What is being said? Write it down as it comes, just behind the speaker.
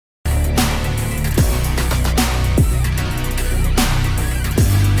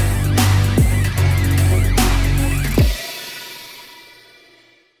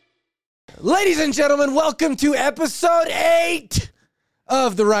Ladies and gentlemen, welcome to episode 8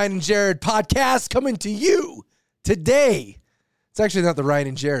 of the Ryan and Jared podcast, coming to you today. It's actually not the Ryan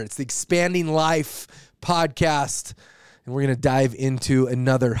and Jared, it's the Expanding Life podcast. And we're going to dive into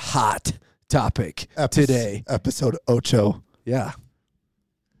another hot topic today. Episode Ocho. Yeah.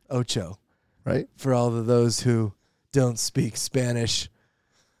 Ocho. Right? For all of those who don't speak Spanish,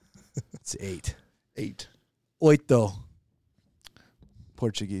 it's 8. 8. Oito.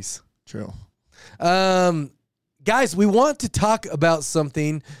 Portuguese. True. Guys, we want to talk about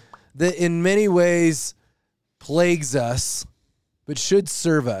something that in many ways plagues us, but should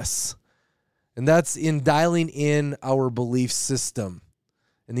serve us. And that's in dialing in our belief system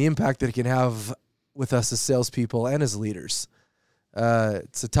and the impact that it can have with us as salespeople and as leaders.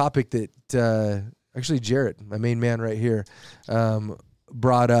 It's a topic that actually Jarrett, my main man right here,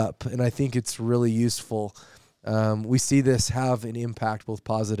 brought up, and I think it's really useful. We see this have an impact, both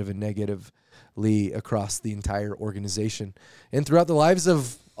positive and negatively, across the entire organization and throughout the lives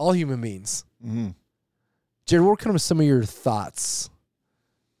of all human beings. Mm-hmm. Jared, what are kind of some of your thoughts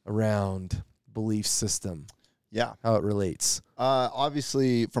around belief system? Yeah. How it relates?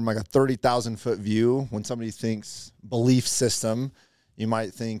 Obviously, from like a 30,000-foot view, when somebody thinks belief system, you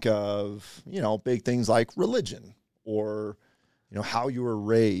might think of, big things like religion or, how you were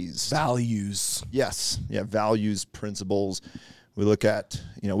raised. Values. Yes. Yeah. Values, principles. We look at,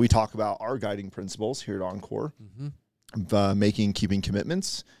 we talk about our guiding principles here at Encore, keeping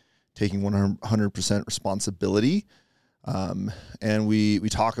commitments, taking 100% responsibility. And we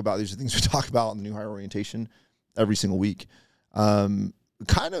talk about, these are things we talk about in the new hire orientation every single week. Kind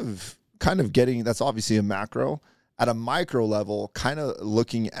of getting, that's obviously a macro. At a micro level, kind of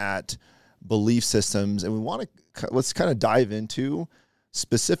looking at belief systems, and let's kind of dive into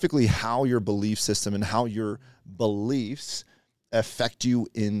specifically how your belief system and how your beliefs affect you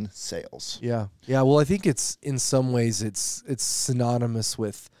in sales. Yeah. Yeah. Well, I think it's in some ways it's synonymous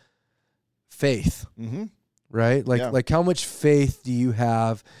with faith, right? Like how much faith do you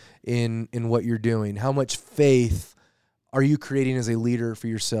have in what you're doing? How much faith are you creating as a leader for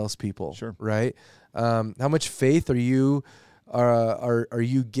your salespeople? Sure. Right. How much faith are you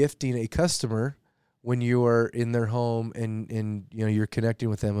gifting a customer when you are in their home and you're connecting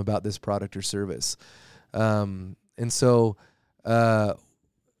with them about this product or service? And so that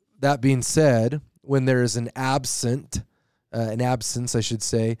being said, when there is an absence, I should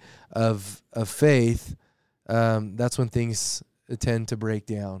say, of faith, that's when things tend to break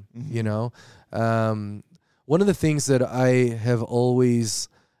down. One of the things that I have always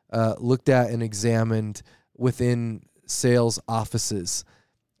looked at and examined within sales offices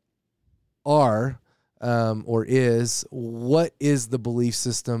is what is the belief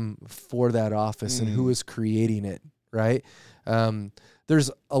system for that office and who is creating it, right?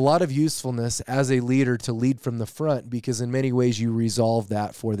 There's a lot of usefulness as a leader to lead from the front because in many ways you resolve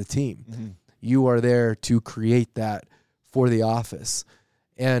that for the team. Mm-hmm. You are there to create that for the office.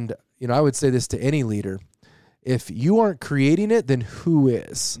 And, I would say this to any leader. If you aren't creating it, then who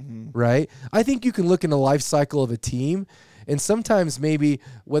is, right? I think you can look in the life cycle of a team, and sometimes maybe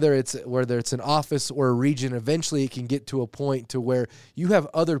whether it's an office or a region, eventually it can get to a point to where you have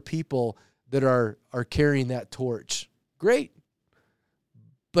other people that are carrying that torch. Great.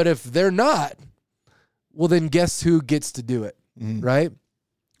 But if they're not, well, then guess who gets to do it, right?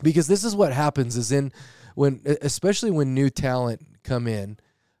 Because this is what happens especially when new talent come in,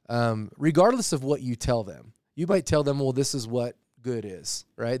 regardless of what you tell them. You might tell them, well, this is what good is,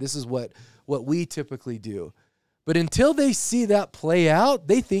 right? This is what we typically do. But until they see that play out,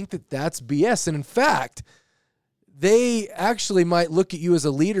 they think that that's BS. And in fact, they actually might look at you as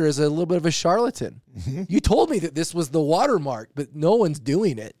a leader as a little bit of a charlatan. Mm-hmm. You told me that this was the watermark, but no one's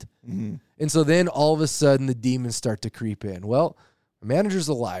doing it. Mm-hmm. And so then all of a sudden the demons start to creep in. Well, the manager's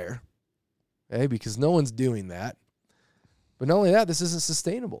a liar, okay, because no one's doing that. But not only that, this isn't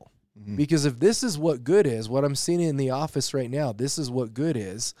sustainable. Mm-hmm. Because if this is what good is, what I'm seeing in the office right now, this is what good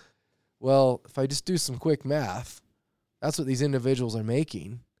is. Well, if I just do some quick math, that's what these individuals are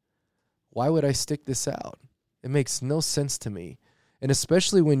making. Why would I stick this out? It makes no sense to me. And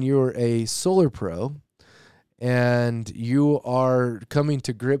especially when you're a solar pro and you are coming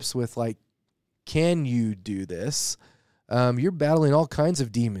to grips with can you do this? You're battling all kinds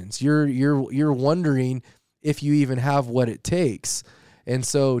of demons. You're wondering if you even have what it takes. And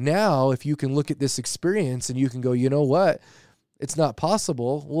so now if you can look at this experience and you can go, you know what? It's not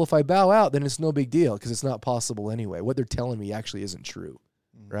possible. Well, if I bow out, then it's no big deal because it's not possible anyway. What they're telling me actually isn't true,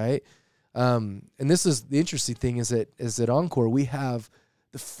 right? And this is the interesting thing is that at Encore, we have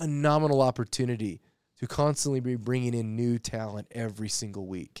the phenomenal opportunity to constantly be bringing in new talent every single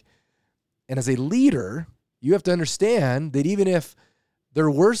week. And as a leader, you have to understand that even if there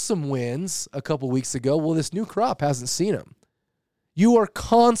were some wins a couple weeks ago, well, this new crop hasn't seen them. You are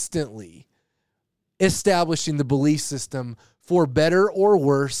constantly establishing the belief system for better or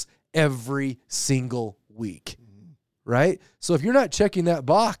worse every single week, right? So if you're not checking that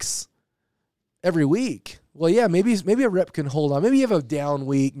box every week, well, yeah, maybe a rep can hold on. Maybe you have a down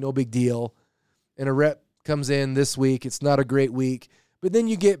week, no big deal, and a rep comes in this week. It's not a great week, but then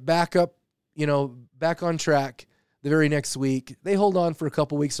you get back up, back on track the very next week. They hold on for a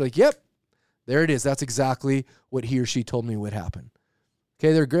couple weeks. Like, yep, there it is. That's exactly what he or she told me would happen.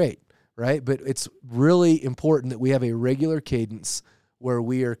 Okay, they're great, right? But it's really important that we have a regular cadence where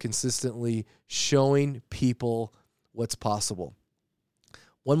we are consistently showing people what's possible.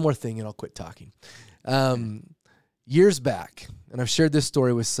 One more thing, and I'll quit talking. Years back, and I've shared this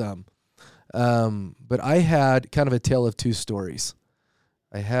story with some, but I had kind of a tale of two stories.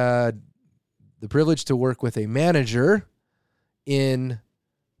 I had the privilege to work with a manager in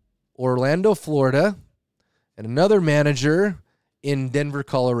Orlando, Florida, and another manager in Denver,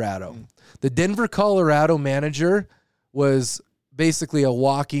 Colorado. The Denver, Colorado manager was basically a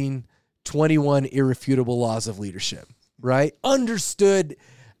walking 21 irrefutable laws of leadership, right? Understood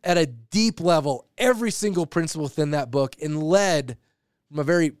at a deep level every single principle within that book and led from a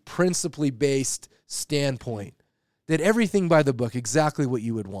very principally based standpoint. Did everything by the book, exactly what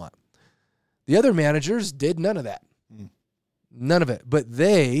you would want. The other managers did none of that. None of it. But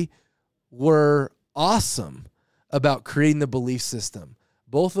they were awesome about creating the belief system.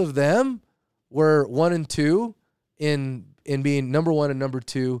 Both of them were 1 and 2 in being number 1 and number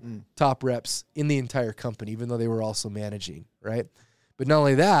 2 top reps in the entire company, even though they were also managing, right? But not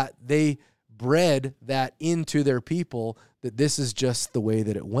only that, they bred that into their people that this is just the way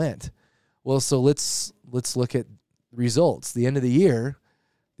that it went. Well, so let's look at results. The end of the year,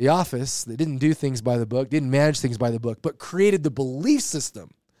 the office that didn't do things by the book, didn't manage things by the book, but created the belief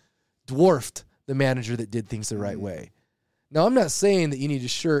system, dwarfed the manager that did things the right way. Now, I'm not saying that you need to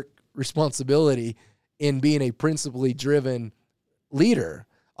shirk responsibility in being a principally driven leader.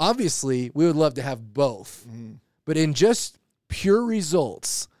 Obviously, we would love to have both. But in just pure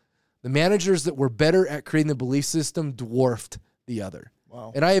results, the managers that were better at creating the belief system dwarfed the other.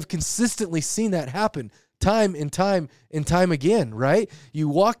 Wow. And I have consistently seen that happen time and time and time again, right? You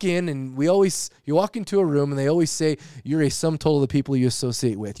walk in and you walk into a room and they always say you're a sum total of the people you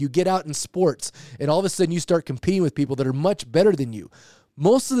associate with. You get out in sports and all of a sudden you start competing with people that are much better than you.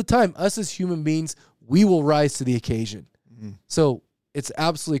 Most of the time, us as human beings, we will rise to the occasion. So it's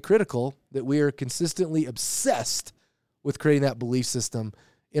absolutely critical that we are consistently obsessed with creating that belief system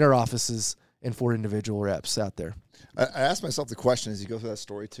in our offices and for individual reps out there. I asked myself the question as you go through that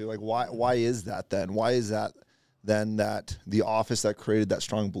story too, like why is that then? Why is that then that the office that created that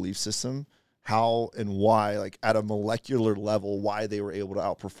strong belief system, how and why, like at a molecular level, why they were able to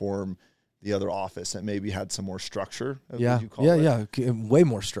outperform the other office that maybe had some more structure? Way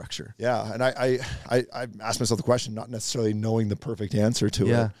more structure. Yeah, and I asked myself the question, not necessarily knowing the perfect answer to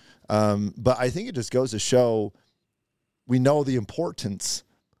it, but I think it just goes to show we know the importance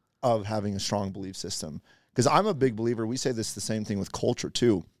of having a strong belief system. Because I'm a big believer, we say this the same thing with culture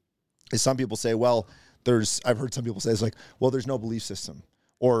too, is some people say, well, I've heard some people say it's like, well, there's no belief system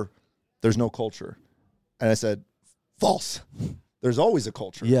or there's no culture. And I said, false. There's always a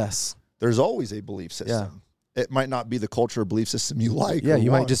culture. Yes. There's always a belief system. It might not be the culture or belief system you like. Yeah,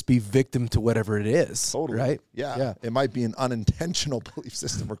 you might just be victim to whatever it is. Totally. Right? Yeah. It might be an unintentional belief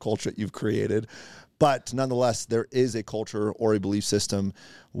system or culture that you've created. But nonetheless, there is a culture or a belief system,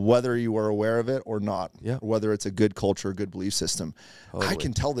 whether you are aware of it or not, whether it's a good culture or good belief system. Totally. I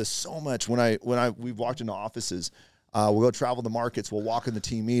can tell this so much when we've walked into offices. We'll go travel the markets. We'll walk in the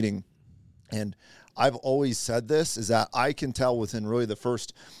team meeting. And I've always said this, is that I can tell within really the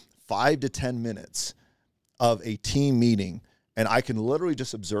first 5 to 10 minutes of a team meeting, and I can literally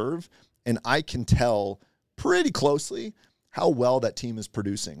just observe, and I can tell pretty closely how well that team is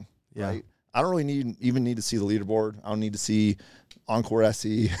producing. Yeah. Right? I don't really even need to see the leaderboard. I don't need to see Encore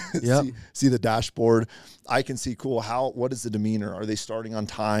SE, see the dashboard. I can see, what is the demeanor? Are they starting on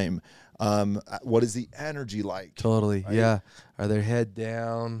time? What is the energy like? Totally. Right? Yeah. Are they head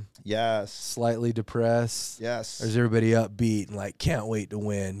down? Yes. Slightly depressed? Yes. Or is everybody upbeat and like, can't wait to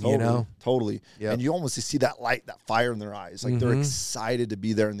win, totally, you know? Totally. Yep. And you almost see that light, that fire in their eyes. Like they're excited to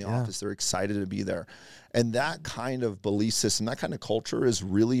be there in the office. They're excited to be there. And that kind of belief system, that kind of culture is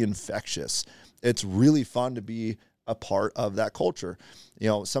really infectious. It's really fun to be a part of that culture. You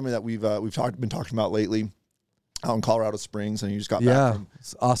know, something that we've been talking about lately out in Colorado Springs, and you just got back from.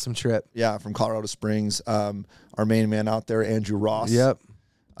 It's an awesome trip. Yeah, from Colorado Springs. Our main man out there, Andrew Ross. Yep.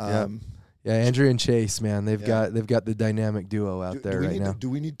 Yeah, Andrew and Chase, man, they've Yeah. got the dynamic duo out there right now. Do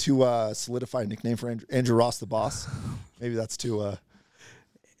we need to solidify a nickname for Andrew Ross, the boss? Maybe that's too.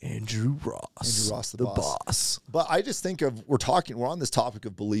 Andrew Ross, the boss. But I just think we're on this topic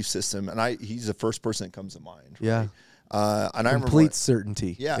of belief system, and he's the first person that comes to mind. Right? Yeah. And I complete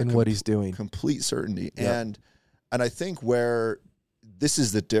certainty in what he's doing. Complete certainty. Yeah. And I think where this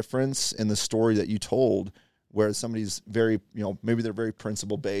is the difference in the story that you told, where somebody's very, maybe they're very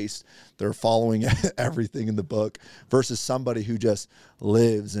principle based, they're following everything in the book, versus somebody who just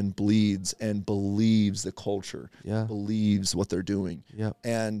lives and bleeds and believes the culture, believes what they're doing. Yeah.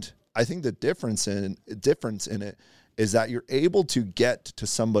 And I think the difference in it is that you're able to get to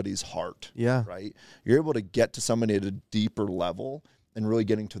somebody's heart. Yeah. Right. You're able to get to somebody at a deeper level and really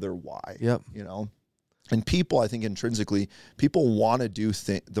getting to their why. Yep. And people, I think intrinsically, people want to do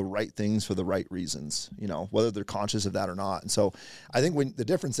the right things for the right reasons, whether they're conscious of that or not. And so I think the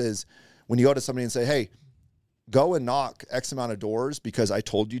difference is when you go to somebody and say, hey, go and knock X amount of doors because I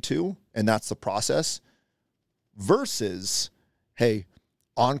told you to, and that's the process, versus, hey,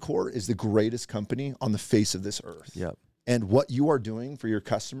 Encore is the greatest company on the face of this earth. Yep. And what you are doing for your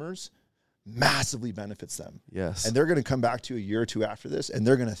customers massively benefits them. Yes. And they're going to come back to you a year or two after this, and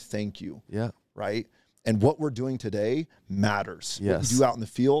they're going to thank you. Yeah. Right? And what we're doing today matters. Yes. What we do out in the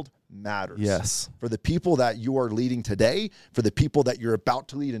field matters. Yes. For the people that you are leading today, for the people that you're about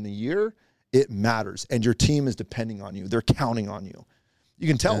to lead in a year, it matters. And your team is depending on you. They're counting on you. You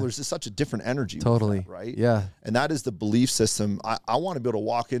can tell there's just such a different energy. Totally. With that, right? Yeah. And that is the belief system. I want to be able to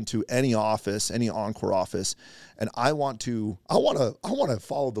walk into any office, any Encore office, and I want to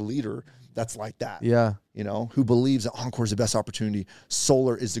follow the leader that's like that. Yeah. Who believes that Encore is the best opportunity.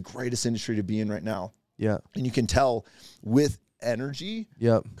 Solar is the greatest industry to be in right now. Yeah. And you can tell with energy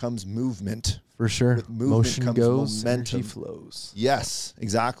comes movement. For sure. With movement Motion comes goes, momentum. energy flows. Yes,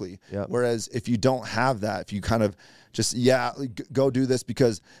 exactly. Yep. Whereas if you don't have that, if you kind of just, go do this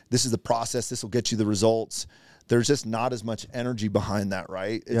because this is the process, this will get you the results, there's just not as much energy behind that,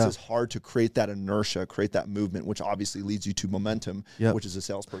 right? It's just hard to create that inertia, create that movement, which obviously leads you to momentum, which is a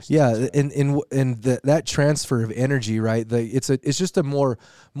salesperson. Yeah, and that transfer of energy, right? It's just a more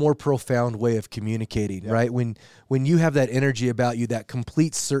profound way of communicating, right? When you have that energy about you, that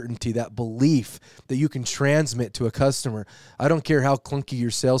complete certainty, that belief that you can transmit to a customer, I don't care how clunky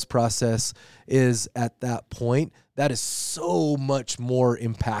your sales process is at that point, that is so much more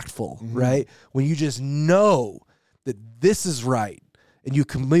impactful, right? When you just know that this is right and you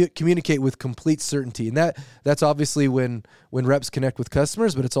communicate with complete certainty. And that's obviously when reps connect with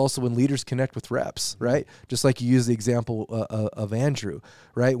customers, but it's also when leaders connect with reps, right? Just like you use the example of Andrew,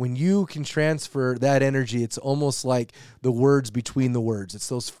 right? When you can transfer that energy, it's almost like the words between the words. It's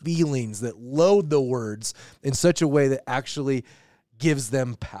those feelings that load the words in such a way that actually gives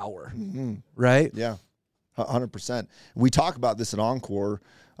them power, right? Yeah. 100%. We talk about this at Encore.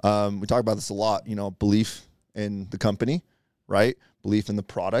 We talk about this a lot, belief in the company, right? Belief in the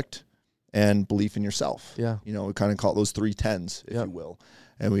product and belief in yourself. Yeah. We kind of call it those 3 10s, if you will.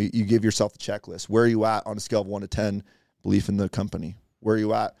 And you give yourself the checklist. Where are you at on a scale of 1 to 10, belief in the company? Where are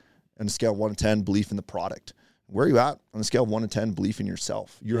you at on a scale of 1 to 10, belief in the product? Where are you at on a scale of 1 to 10, belief in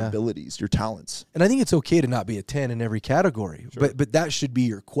yourself, your abilities, your talents? And I think it's okay to not be a 10 in every category, but that should be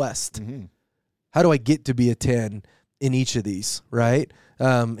your quest. Mm-hmm. How do I get to be a 10 in each of these, right?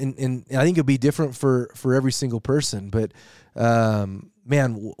 And I think it'll be different for every single person. But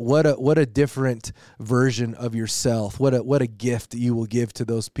man, what a different version of yourself. What a gift you will give to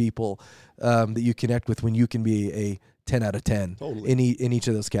those people that you connect with when you can be a 10 out of 10 in each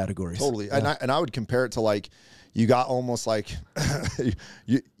of those categories. Totally. Yeah. And I would compare it to like you got almost like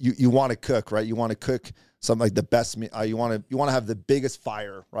you want to cook, right? You want to cook something like the best meat. You want to have the biggest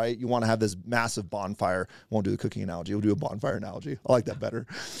fire, right? You want to have this massive bonfire. Won't do the cooking analogy. We'll do a bonfire analogy. I like that better.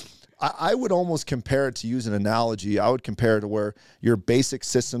 I would almost compare it to use an analogy. I would compare it to where your basic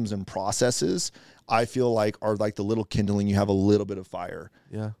systems and processes, I feel like, are like the little kindling. You have a little bit of fire.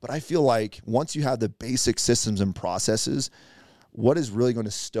 Yeah. But I feel like once you have the basic systems and processes, what is really going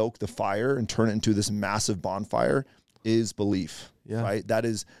to stoke the fire and turn it into this massive bonfire is belief. Yeah. Right. That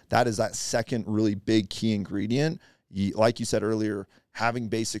is that second really big key ingredient. Like you said earlier, having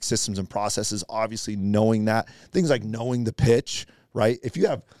basic systems and processes, obviously knowing that, things like knowing the pitch, right? If you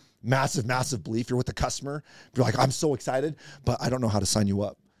have massive belief, you're with the customer, you're like, I'm so excited, but I don't know how to sign you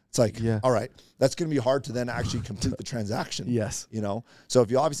up. It's like, all right, that's going to be hard to then actually complete the transaction. Yes. So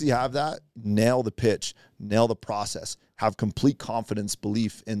if you obviously have that, nail the pitch, nail the process, have complete confidence,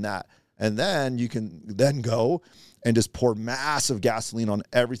 belief in that. And then you can then go and just pour massive gasoline on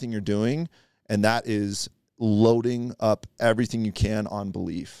everything you're doing. And that is loading up everything you can on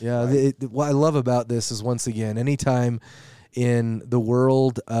belief. Yeah. Right? What I love about this is, once again, anytime in the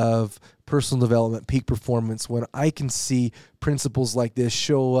world of personal development, peak performance, when I can see principles like this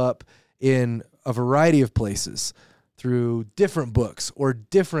show up in a variety of places through different books or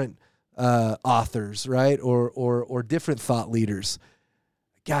different authors, right? Or different thought leaders.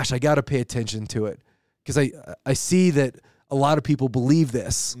 Gosh, I got to pay attention to it, because I see that a lot of people believe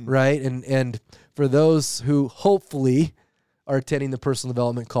this, right? And for those who hopefully are attending the personal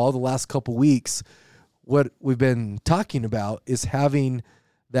development call the last couple weeks, what we've been talking about is having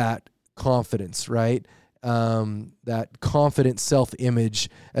that confidence, right? That confident self-image,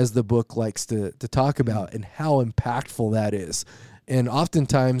 as the book likes to talk about, and how impactful that is. And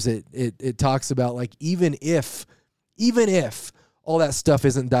oftentimes it talks about, like, even if all that stuff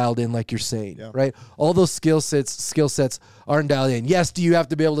isn't dialed in, like you're saying, right? All those skill sets aren't dialed in. Yes, do you have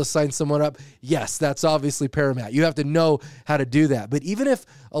to be able to sign someone up? Yes, that's obviously paramount. You have to know how to do that. But even if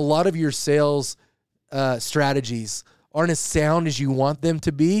a lot of your sales strategies aren't as sound as you want them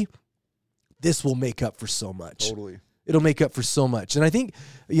to be, this will make up for so much. Totally. It'll make up for so much. And I think,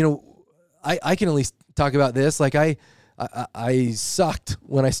 I can at least talk about this. Like, I sucked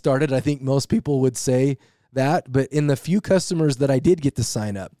when I started. I think most people would say that, but in the few customers that I did get to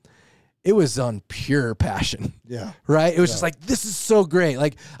sign up, it was on pure passion. Yeah. Right? It was just like, this is so great.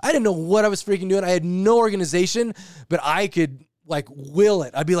 Like, I didn't know what I was freaking doing. I had no organization, but I could, like, will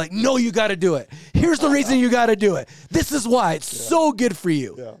it. I'd be like, no, you got to do it. Here's the reason you got to do it. This is why. It's so good for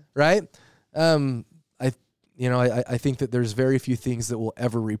you. Yeah. Right? I think that there's very few things that will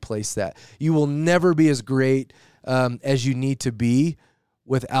ever replace that. You will never be as great as you need to be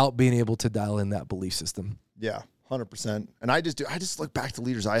without being able to dial in that belief system. Yeah, 100%. And I just look back to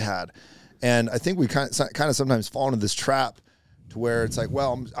leaders I had, and I think we kind of sometimes fall into this trap to where it's like,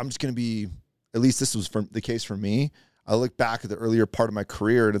 well, I'm just going to be, at least this was the case for me. I look back at the earlier part of my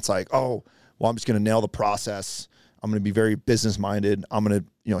career, and it's like, oh, well, I'm just going to nail the process. I'm going to be very business minded. I'm going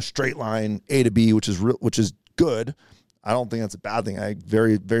to, straight line A to B, which is good. I don't think that's a bad thing. I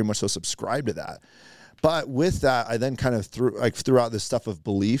very, very much so subscribe to that. But with that, I then kind of threw out this stuff of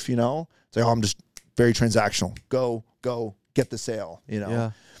belief, it's like, oh, I'm just very transactional. Go, get the sale,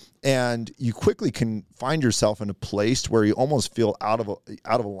 Yeah. And you quickly can find yourself in a place where you almost feel out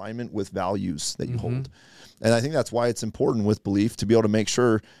of alignment with values that you hold. And I think that's why it's important with belief to be able to make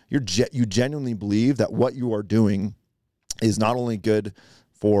sure you genuinely believe that what you are doing is not only good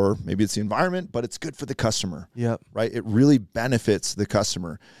for, maybe it's the environment, but it's good for the customer. Yep. Right? It really benefits the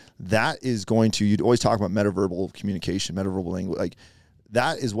customer. That is going to, you'd always talk about metaverbal communication, metaverbal language. Like,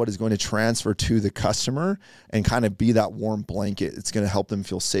 that is what is going to transfer to the customer and kind of be that warm blanket. It's going to help them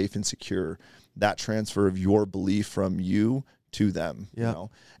feel safe and secure. That transfer of your belief from you to them. Yeah.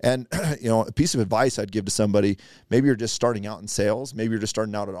 And a piece of advice I'd give to somebody, maybe you're just starting out in sales, maybe you're just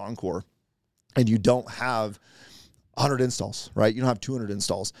starting out at Encore, and you don't have 100 installs, right? You don't have 200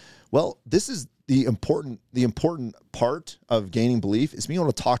 installs. Well, this is the important part of gaining belief, is being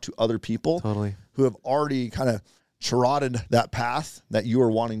able to talk to other people who have already kind of trotted that path that you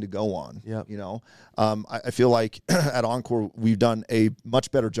are wanting to go on. Yep. I feel like at Encore, we've done a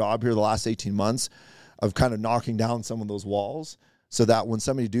much better job here the last 18 months of kind of knocking down some of those walls, so that when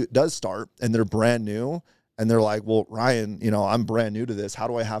somebody does start and they're brand new and they're like, well, Ryan, I'm brand new to this. How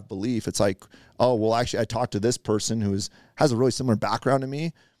do I have belief? It's like, oh, well, actually, I talked to this person who has a really similar background to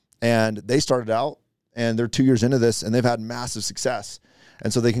me, and they started out and they're 2 years into this and they've had massive success.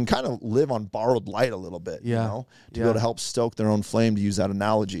 And so they can kind of live on borrowed light a little bit, to be able to help stoke their own flame, to use that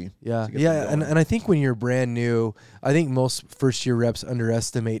analogy. Yeah. Yeah. And I think when you're brand new, I think most first year reps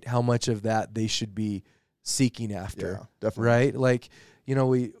underestimate how much of that they should be seeking after. Yeah, definitely. Right? Like,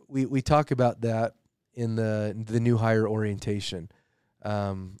 we talk about that in the new hire orientation.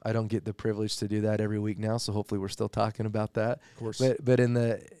 I don't get the privilege to do that every week now, so hopefully we're still talking about that. Of course. But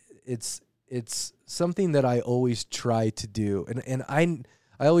it's something that I always try to do, and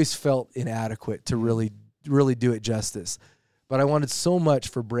I always felt inadequate to really do it justice. But I wanted so much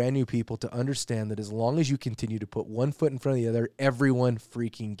for brand new people to understand that as long as you continue to put one foot in front of the other, everyone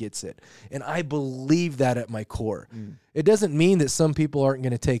freaking gets it. And I believe that at my core. It doesn't mean that some people aren't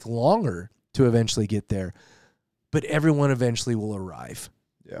going to take longer to eventually get there, but everyone eventually will arrive,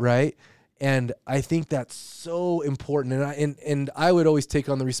 right? And I think that's so important. And I would always take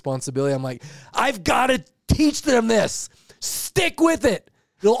on the responsibility. I'm like, I've got to teach them this. Stick with it.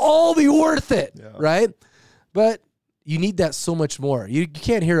 It'll all be worth it, right? But you need that so much more. You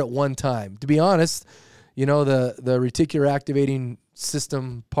can't hear it one time. To be honest, the reticular activating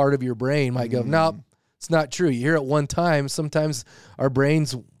system part of your brain might go, no, it's not true. You hear it one time. Sometimes our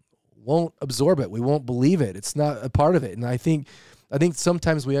brains won't absorb it. We won't believe it. It's not a part of it. And I think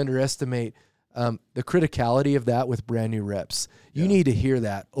sometimes we underestimate the criticality of that with brand new reps. You need to hear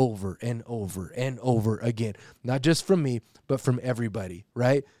that over and over and over again, not just from me, but from everybody,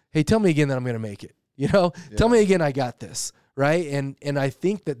 right? Hey, tell me again that I'm going to make it. Tell me again I got this, right? And I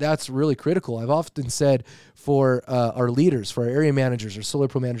think that's really critical. I've often said for our leaders, for our area managers or Solar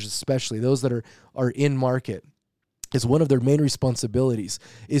Pro managers especially, those that are in market, is one of their main responsibilities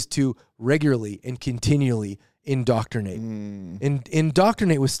is to regularly and continually indoctrinate. And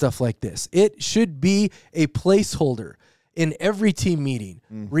indoctrinate with stuff like this. It should be a placeholder in every team meeting.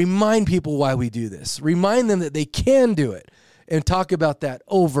 Remind people why we do this. Remind them that they can do it. And talk about that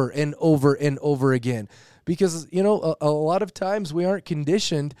over and over and over again. Because, a lot of times we aren't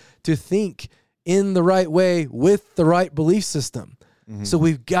conditioned to think in the right way with the right belief system. So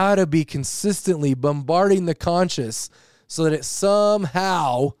we've got to be consistently bombarding the conscious so that it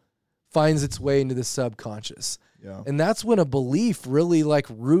somehow finds its way into the subconscious. Yeah. And that's when a belief really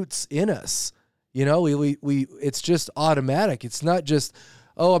roots in us. We it's just automatic. It's not just,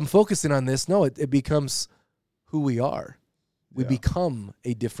 I'm focusing on this. No, it becomes who we are. We become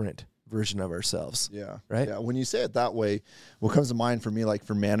a different version of ourselves. Yeah. Right. Yeah. When you say it that way, what comes to mind for me,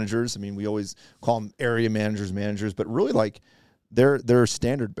 for managers, we always call them area managers, but really they're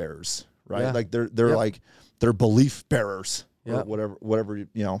standard bearers, right? Yeah. They're they're belief bearers or whatever,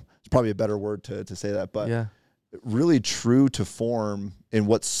 it's probably a better word to say that, but really true to form. And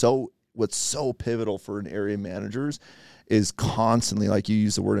what's so pivotal for an area managers is constantly, like you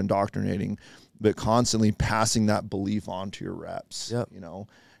use the word indoctrinating, but constantly passing that belief on to your reps,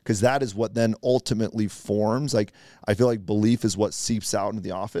 because that is what then ultimately forms. I feel like belief is what seeps out into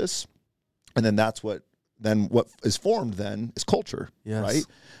the office. And then what is formed then is culture, right?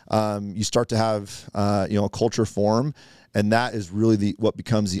 You start to have, a culture form, and that is really what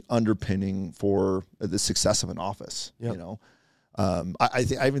becomes the underpinning for the success of an office,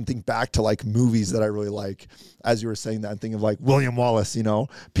 I even think back to movies that I really like. As you were saying that, I'm thinking of William Wallace,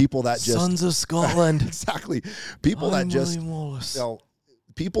 people that just Sons of Scotland. Exactly. People that just,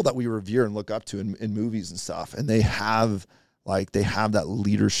 people that we revere and look up to in movies and stuff. And they have that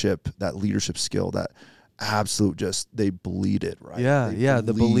leadership skill, that absolute they bleed it, right? Yeah.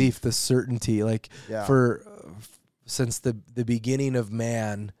 The belief, the certainty, since the beginning of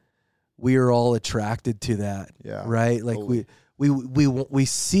man, we are all attracted to that. Yeah. Right. Totally. We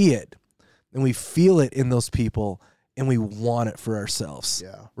see it and we feel it in those people, and we want it for ourselves.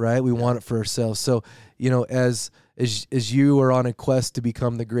 Yeah. Right. We want it for ourselves. So, as you are on a quest to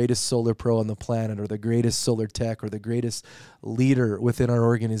become the greatest solar pro on the planet, or the greatest solar tech, or the greatest leader within our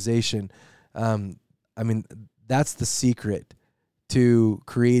organization, that's the secret to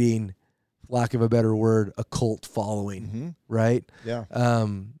creating, lack of a better word, a cult following. Right. Yeah.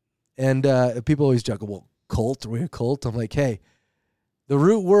 And people always joke, well, cult, are we a cult? I'm like, hey, the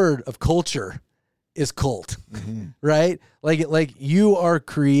root word of culture is cult, right? Like you are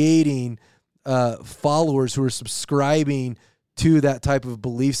creating followers who are subscribing to that type of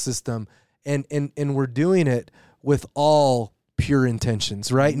belief system, and we're doing it with all pure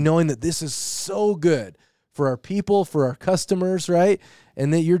intentions, right? Knowing that this is so good for our people, for our customers, right?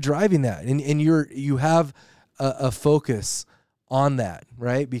 And that you're driving that, and you have a focus on that,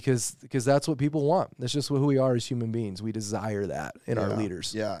 right? Because that's what people want. That's just who we are as human beings. We desire that in our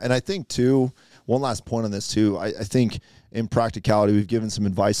leaders. Yeah. And I think too, one last point on this too, I think in practicality, we've given some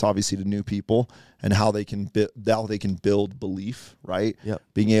advice obviously to new people and how they can build belief, right? Yep.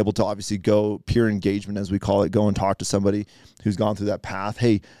 Being able to obviously go peer engagement, as we call it, go and talk to somebody who's gone through that path.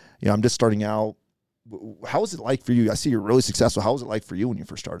 Hey, I'm just starting out. How is it like for you? I see you're really successful. How was it like for you when you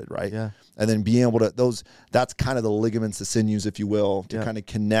first started, right? Yeah. And then being able to, that's kind of the ligaments, the sinews, if you will, to kind of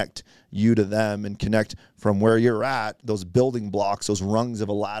connect you to them and connect from where you're at, those building blocks, those rungs of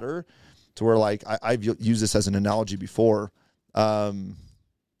a ladder, to where I've used this as an analogy before. I've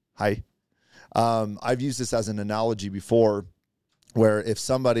used this as an analogy before, where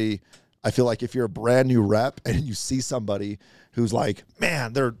I feel like if you're a brand new rep and you see somebody who's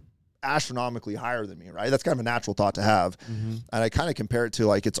man, they're astronomically higher than me, right? That's kind of a natural thought to have. And I kind of compare it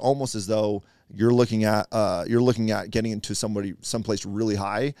to it's almost as though you're looking at getting into someplace really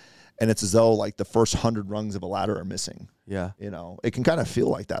high, and it's as though the first 100 rungs of a ladder are missing. Yeah. It can kind of feel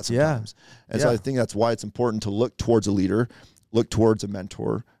like that sometimes. Yeah. And so I think that's why it's important to look towards a leader, look towards a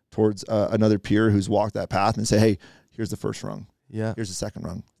mentor, towards another peer who's walked that path, and say, hey, here's the first rung. Yeah. Here's the second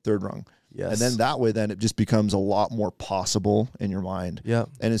rung, third rung. Yes. And then that way, then it just becomes a lot more possible in your mind. Yeah.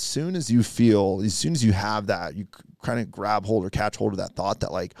 And as soon as you have that, you kind of grab hold or catch hold of that thought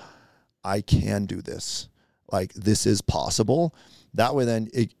that I can do this, like this is possible. That way, then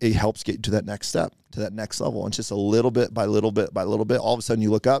it helps get you to that next step, to that next level. And just a little bit by little bit by little bit, all of a sudden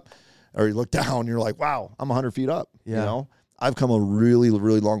you look up or you look down, you're like, wow, I'm 100 feet up. Yeah. You know, I've come a really,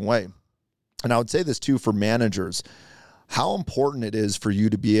 really long way. And I would say this too for managers, how important it is for you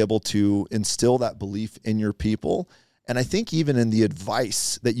to be able to instill that belief in your people. And I think even in the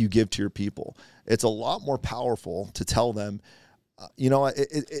advice that you give to your people, it's a lot more powerful to tell them, you know,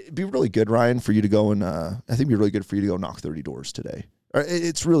 it'd be really good, Ryan, for you to go and I think it'd be really good for you to go knock 30 doors today. Or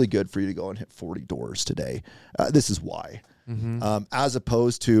it's really good for you to go and hit 40 doors today. This is why. As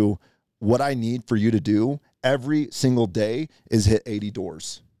opposed to what I need for you to do every single day is hit 80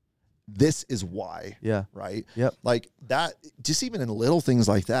 doors. This is why. Yeah. Right? Yep. Like that, just even in little things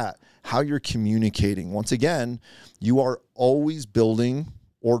like that, how you're communicating. Once again, you are always building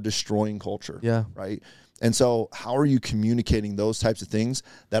or destroying culture. Yeah. Right? And so how are you communicating those types of things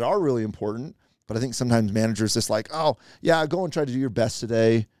that are really important? But I think sometimes managers just like, oh, yeah, go and try to do your best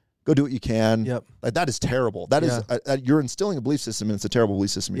today. Go do what you can. Yep. Like that is terrible. That is you're instilling a belief system, and it's a terrible belief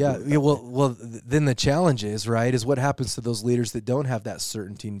system. Yeah. Well, then the challenge is, right, is what happens to those leaders that don't have that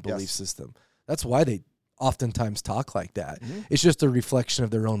certainty in belief system. That's why they oftentimes talk like that. It's just a reflection of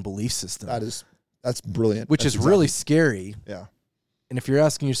their own belief system. That's brilliant. Which is really scary. Yeah. And if you're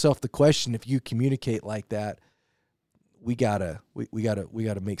asking yourself the question, if you communicate like that, we gotta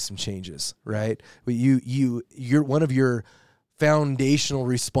make some changes, right? You're one of your foundational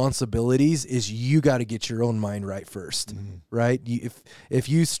responsibilities is you got to get your own mind right first, right? If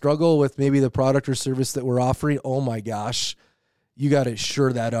you struggle with maybe the product or service that we're offering, oh my gosh, you got to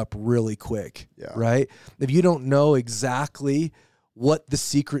shore that up really quick, right? If you don't know exactly what the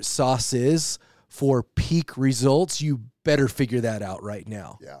secret sauce is for peak results, you better figure that out right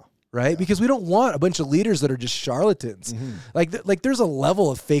now. Yeah. Right? Because we don't want a bunch of leaders that are just charlatans. Like there's a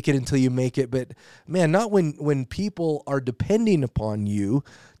level of fake it until you make it, but man, not when people are depending upon you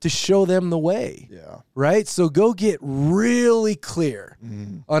to show them the way. Yeah. Right? So go get really clear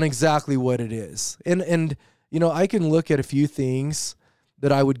on exactly what it is. And you know, I can look at a few things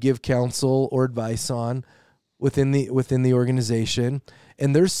that I would give counsel or advice on within the organization,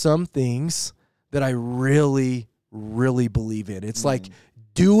 and there's some things that I really believe in. It's like,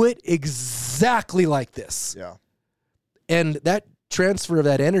 do it exactly like this. Yeah. And that transfer of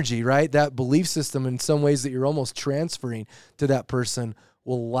that energy, right? That belief system in some ways that you're almost transferring to that person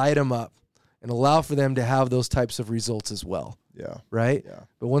will light them up and allow for them to have those types of results as well. Yeah. Right? Yeah.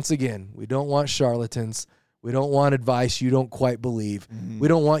 But once again, we don't want charlatans. We don't want advice you don't quite believe. We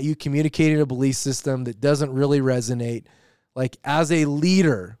don't want you communicating a belief system that doesn't really resonate. Like as a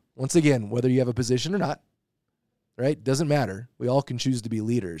leader, once again, whether you have a position or not, right? Doesn't matter. We all can choose to be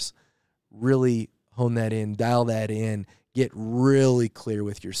leaders. Really hone that in, dial that in, get really clear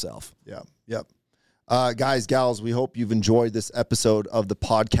with yourself. Yeah. Yep. Guys, gals, we hope you've enjoyed this episode of the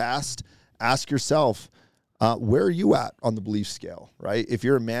podcast. Ask yourself, where are you at on the belief scale, right? If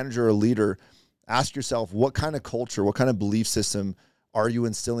you're a manager or a leader, ask yourself, what kind of culture, what kind of belief system are you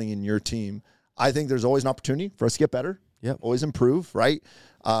instilling in your team? I think there's always an opportunity for us to get better. Yep. Always improve, right?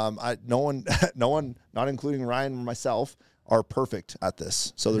 No one, not including Ryan or myself, are perfect at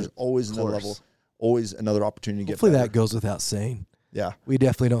this. So there's always another level, always another opportunity to get better. Hopefully that goes without saying. Yeah. We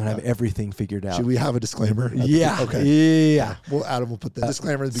definitely don't have everything figured out. Should we have a disclaimer? Yeah. Okay. Yeah. Adam will put the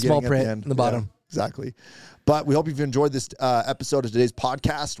disclaimer at the small beginning, print at the end. in the bottom. Yeah, exactly. But we hope you've enjoyed this episode of today's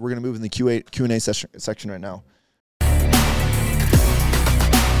podcast. We're going to move in the Q&A section right now.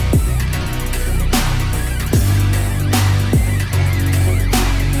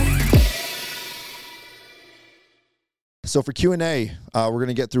 So for Q&A, we're going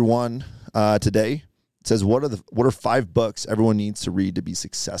to get through one today. It says, what are 5 books everyone needs to read to be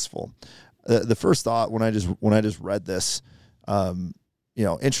successful? The first thought when I just read this,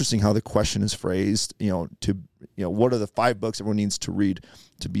 interesting how the question is phrased, what are the 5 books everyone needs to read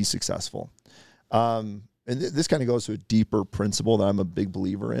to be successful? And this kind of goes to a deeper principle that I'm a big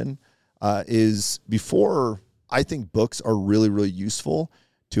believer in, is before I think books are really, really useful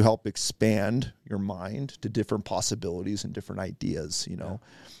to help expand your mind to different possibilities and different ideas,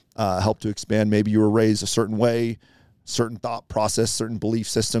 help to expand. Maybe you were raised a certain way, certain thought process, certain belief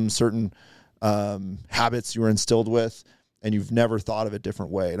systems, certain habits you were instilled with, and you've never thought of a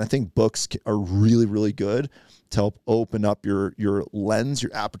different way. And I think books are really, really good to help open up your lens,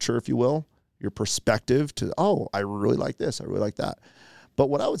 your aperture, if you will, your perspective to, oh, I really like this, I really like that. But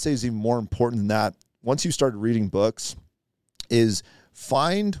what I would say is even more important than that, once you start reading books, is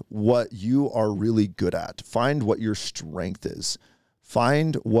find what you are really good at. Find what your strength is.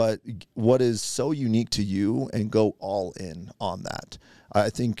 Find what is so unique to you and go all in on that. I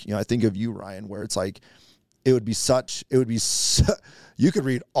think of you, Ryan, where it's like it would be you could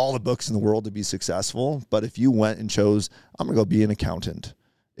read all the books in the world to be successful, but if you went and chose, I'm going to go be an accountant,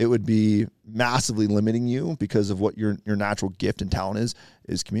 it would be massively limiting you because of what your natural gift and talent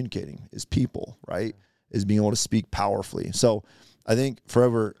is communicating, is people, right? Is being able to speak powerfully. So I think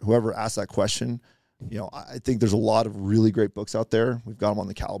for whoever asked that question, I think there's a lot of really great books out there. We've got them on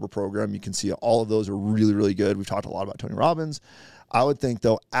the Caliber program. You can see all of those are really, really good. We've talked a lot about Tony Robbins. I would think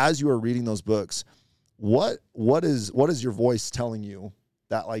though, as you are reading those books, what is your voice telling you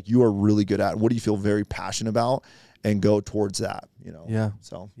that like you are really good at? What do you feel very passionate about, and go towards that? Yeah.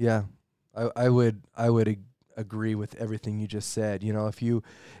 So yeah, I would agree with everything you just said. If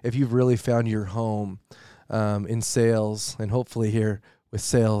you've really found your home in sales, and hopefully here with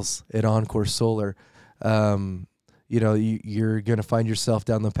sales at Encore Solar, you're going to find yourself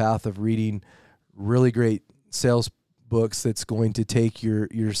down the path of reading really great sales books that's going to take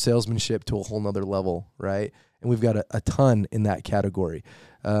your salesmanship to a whole nother level, right? And we've got a ton in that category.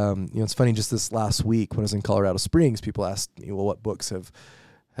 It's funny, just this last week when I was in Colorado Springs, people asked me, well, what books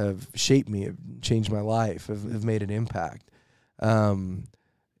have shaped me, have changed my life, have made an impact. And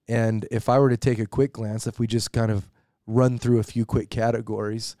if I were to take a quick glance, if we just kind of run through a few quick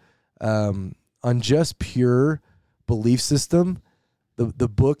categories, on just pure belief system, the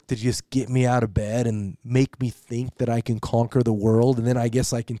book to just get me out of bed and make me think that I can conquer the world, and then I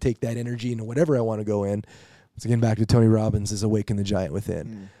guess I can take that energy into whatever I want to go in. Once again, back to Tony Robbins' is Awaken the Giant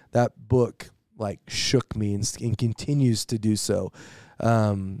Within. That book like shook me and continues to do so.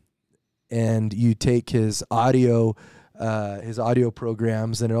 And you take his audio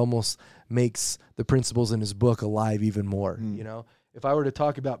programs, and it almost makes the principles in his book alive even more. If I were to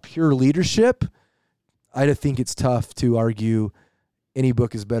talk about pure leadership, I'd think it's tough to argue any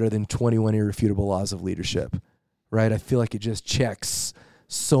book is better than 21 Irrefutable Laws of Leadership, right? I feel like it just checks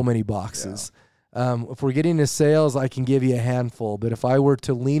so many boxes. Yeah. If we're getting to sales, I can give you a handful, but if I were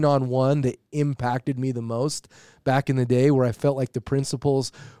to lean on one that impacted me the most back in the day, where I felt like the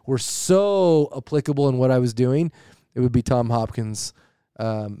principles were so applicable in what I was doing, it would be Tom Hopkins'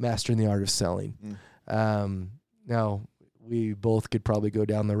 Mastering the Art of Selling. Now, we both could probably go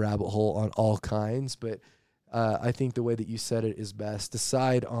down the rabbit hole on all kinds, but I think the way that you said it is best.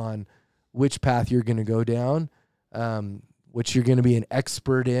 Decide on which path you're going to go down, which you're going to be an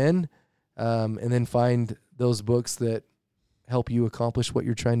expert in, and then find those books that help you accomplish what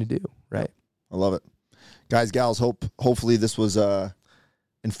you're trying to do, right? I love it. Guys, gals, hopefully this was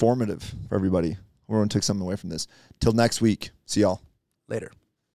informative for everybody. Everyone took something away from this. Till next week. See y'all. Later.